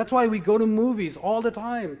stories. That's why we go to movies all the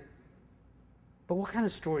time. But what kind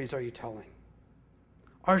of stories are you telling?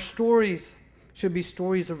 Our stories should be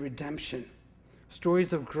stories of redemption,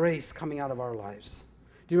 stories of grace coming out of our lives.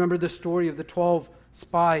 Do you remember the story of the 12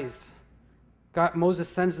 spies? Moses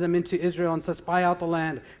sends them into Israel and says, spy out the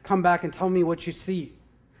land. Come back and tell me what you see.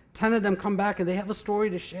 10 of them come back and they have a story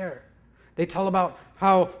to share. They tell about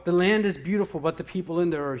how the land is beautiful, but the people in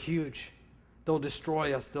there are huge. They'll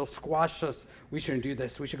destroy us. They'll squash us. We shouldn't do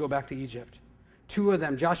this. We should go back to Egypt. 2 of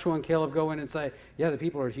them, Joshua and Caleb, go in and say, yeah, the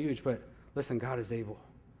people are huge, but listen, God is able.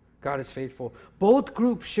 God is faithful. Both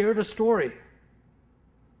groups shared a story.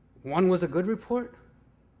 One was a good report,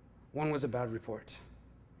 one was a bad report.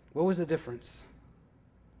 What was the difference?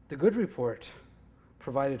 The good report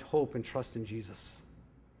provided hope and trust in Jesus.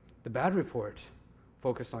 The bad report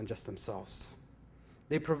focused on just themselves.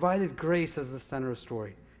 They provided grace as the center of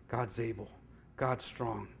story. God's able. God's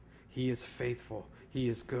strong. He is faithful. He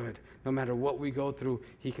is good. No matter what we go through,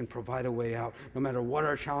 He can provide a way out. No matter what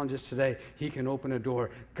our challenge is today, He can open a door.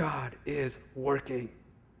 God is working.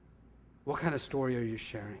 What kind of story are you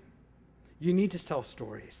sharing? You need to tell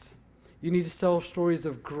stories. You need to tell stories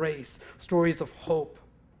of grace, stories of hope.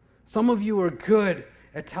 Some of you are good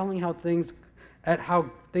at telling how things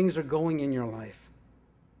are going in your life.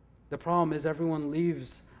 The problem is everyone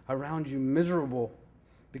leaves around you miserable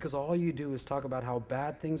because all you do is talk about how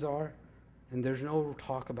bad things are, and there's no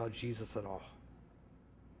talk about Jesus at all.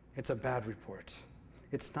 It's a bad report.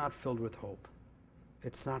 It's not filled with hope.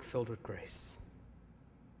 It's not filled with grace.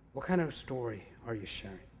 What kind of story are you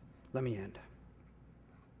sharing? Let me end.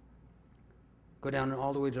 Go down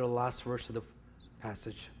all the way to the last verse of the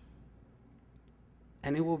passage.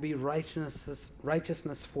 And it will be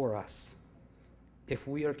righteousness for us if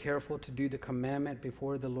we are careful to do the commandment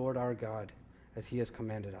before the Lord our God as He has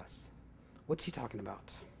commanded us. What's He talking about?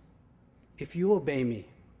 If you obey me,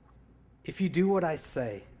 if you do what I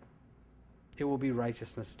say, it will be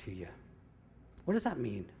righteousness to you. What does that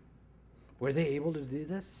mean? Were they able to do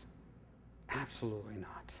this? Absolutely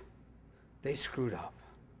not. They screwed up.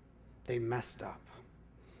 They messed up.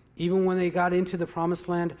 Even when they got into the promised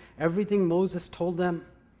land, everything Moses told them,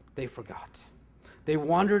 they forgot. They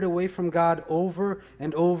wandered away from God over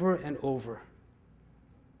and over and over.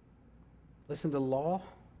 Listen, the law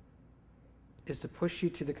is to push you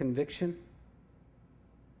to the conviction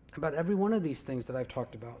about every one of these things that I've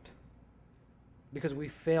talked about, because we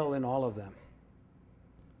fail in all of them.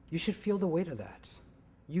 You should feel the weight of that.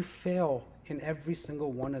 You fail in every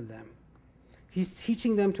single one of them. He's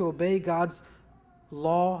teaching them to obey God's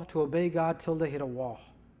law, to obey God till they hit a wall,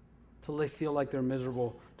 till they feel like they're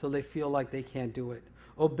miserable, till they feel like they can't do it.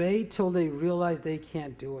 Obey till they realize they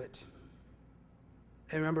can't do it.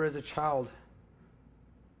 I remember as a child,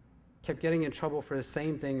 kept getting in trouble for the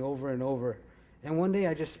same thing over and over. And one day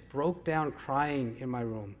I just broke down crying in my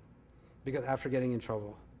room because after getting in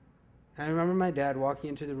trouble. And I remember my dad walking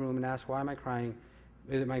into the room and asked, why am I crying?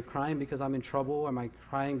 Am I crying because I'm in trouble? Am I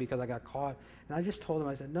crying because I got caught? And I just told him,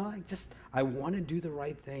 I said, no, I want to do the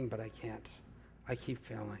right thing, but I can't. I keep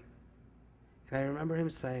failing. And I remember him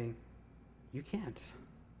saying, you can't.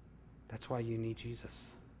 That's why you need Jesus.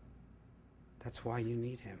 That's why you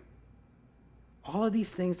need Him. All of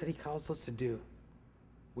these things that He calls us to do,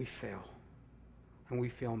 we fail. And we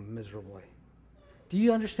fail miserably. Do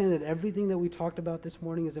you understand that everything that we talked about this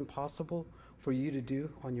morning is impossible for you to do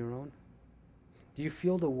on your own? Do you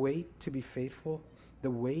feel the weight to be faithful,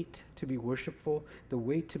 the weight to be worshipful, the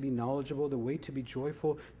weight to be knowledgeable, the weight to be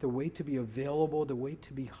joyful, the weight to be available, the weight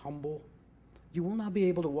to be humble? You will not be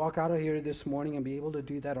able to walk out of here this morning and be able to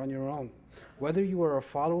do that on your own, whether you are a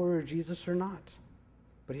follower of Jesus or not.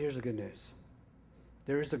 But here's the good news.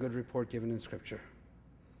 There is a good report given in Scripture.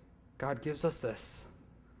 God gives us this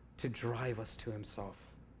to drive us to Himself.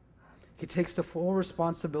 He takes the full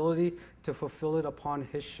responsibility to fulfill it upon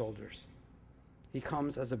His shoulders. He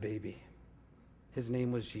comes as a baby. His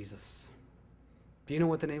name was Jesus. Do you know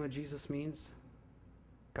what the name of Jesus means?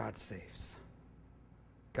 God saves.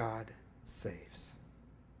 God saves.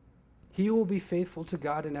 He will be faithful to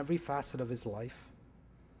God in every facet of his life.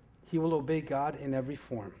 He will obey God in every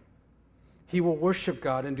form. He will worship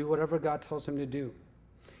God and do whatever God tells him to do.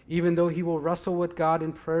 Even though he will wrestle with God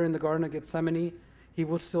in prayer in the Garden of Gethsemane, he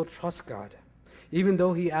will still trust God. Even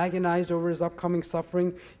though he agonized over his upcoming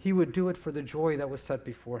suffering, he would do it for the joy that was set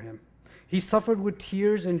before him. He suffered with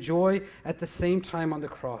tears and joy at the same time on the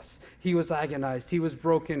cross. He was agonized, he was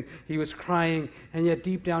broken, he was crying, and yet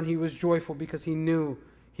deep down he was joyful because he knew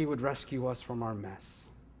he would rescue us from our mess.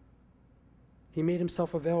 He made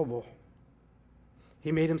himself available.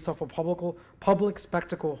 He made himself a public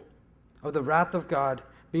spectacle of the wrath of God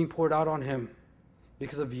being poured out on him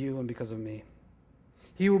because of you and because of me.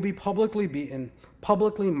 He will be publicly beaten,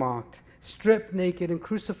 publicly mocked, stripped naked, and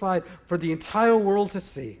crucified for the entire world to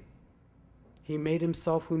see. He made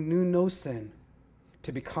himself who knew no sin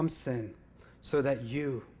to become sin so that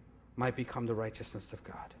you might become the righteousness of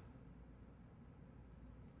God.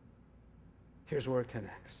 Here's where it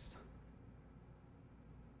connects.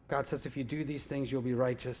 God says if you do these things, you'll be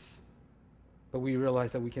righteous. But we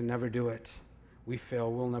realize that we can never do it. We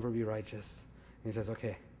fail. We'll never be righteous. And he says,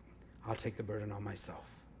 okay, I'll take the burden on myself.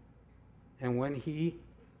 And when he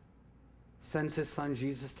sends his son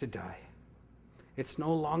Jesus to die. It's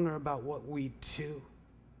no longer about what we do,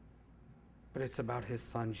 but it's about his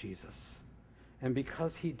son Jesus. And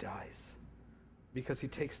because he dies, because he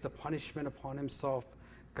takes the punishment upon himself,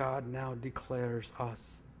 God now declares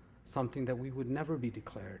us something that we would never be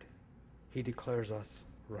declared. He declares us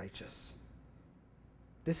righteous.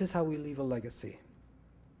 This is how we leave a legacy.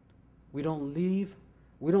 We don't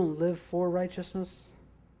live for righteousness.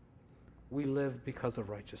 We live because of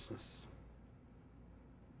righteousness.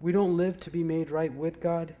 We don't live to be made right with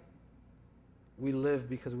God. We live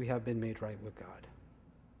because we have been made right with God.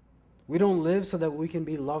 We don't live so that we can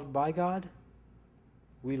be loved by God.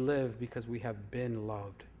 We live because we have been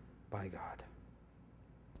loved by God.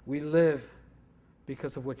 We live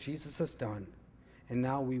because of what Jesus has done, and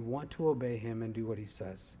now we want to obey him and do what he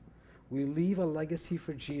says. We leave a legacy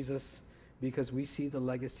for Jesus because we see the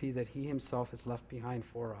legacy that he himself has left behind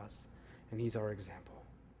for us, and he's our example.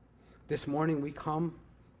 This morning we come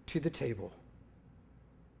to the table,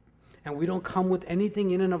 and we don't come with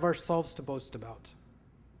anything in and of ourselves to boast about.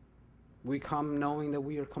 We come knowing that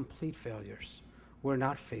we are complete failures. We're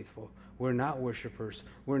not faithful. We're not worshipers.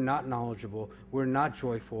 We're not knowledgeable. We're not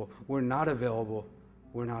joyful. We're not available.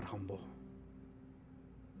 We're not humble.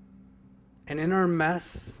 And in our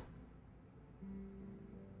mess,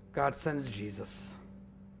 God sends Jesus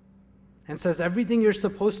and says, everything you're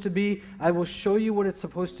supposed to be, I will show you what it's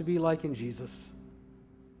supposed to be like in Jesus.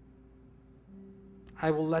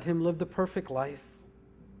 I will let him live the perfect life,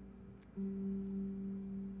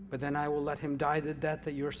 but then I will let him die the death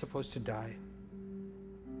that you're supposed to die.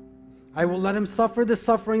 I will let him suffer the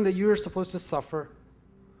suffering that you are supposed to suffer.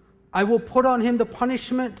 I will put on him the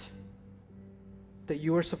punishment that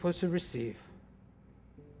you are supposed to receive.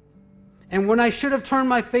 And when I should have turned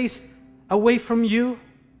my face away from you,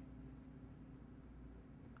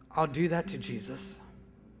 I'll do that to Jesus.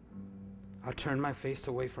 I'll turn my face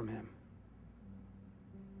away from him.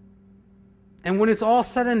 And when it's all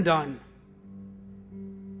said and done,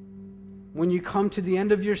 when you come to the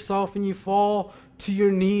end of yourself and you fall to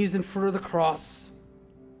your knees in front of the cross,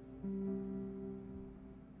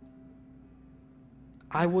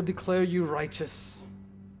 I will declare you righteous.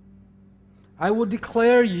 I will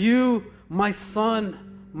declare you my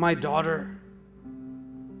son, my daughter,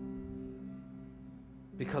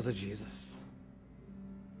 because of Jesus.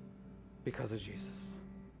 Because of Jesus.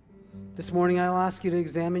 This morning I'll ask you to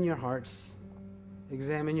examine your hearts,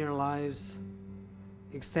 examine your lives,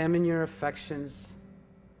 examine your affections,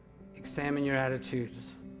 examine your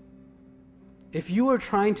attitudes. If you are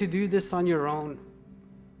trying to do this on your own,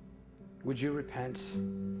 would you repent?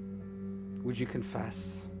 Would you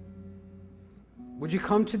confess? Would you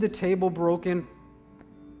come to the table broken?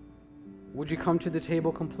 Would you come to the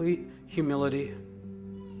table complete humility?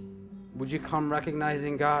 Would you come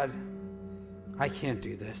recognizing, God, I can't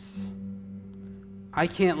do this. I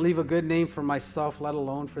can't leave a good name for myself, let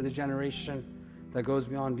alone for the generation that goes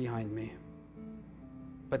beyond behind me.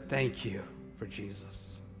 But thank you for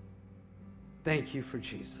Jesus. Thank you for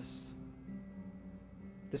Jesus.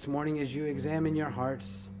 This morning, as you examine your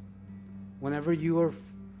hearts, whenever you are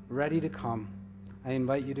ready to come, I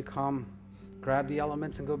invite you to come, grab the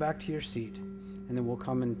elements and go back to your seat, and then we'll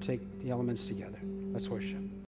come and take the elements together. Let's worship.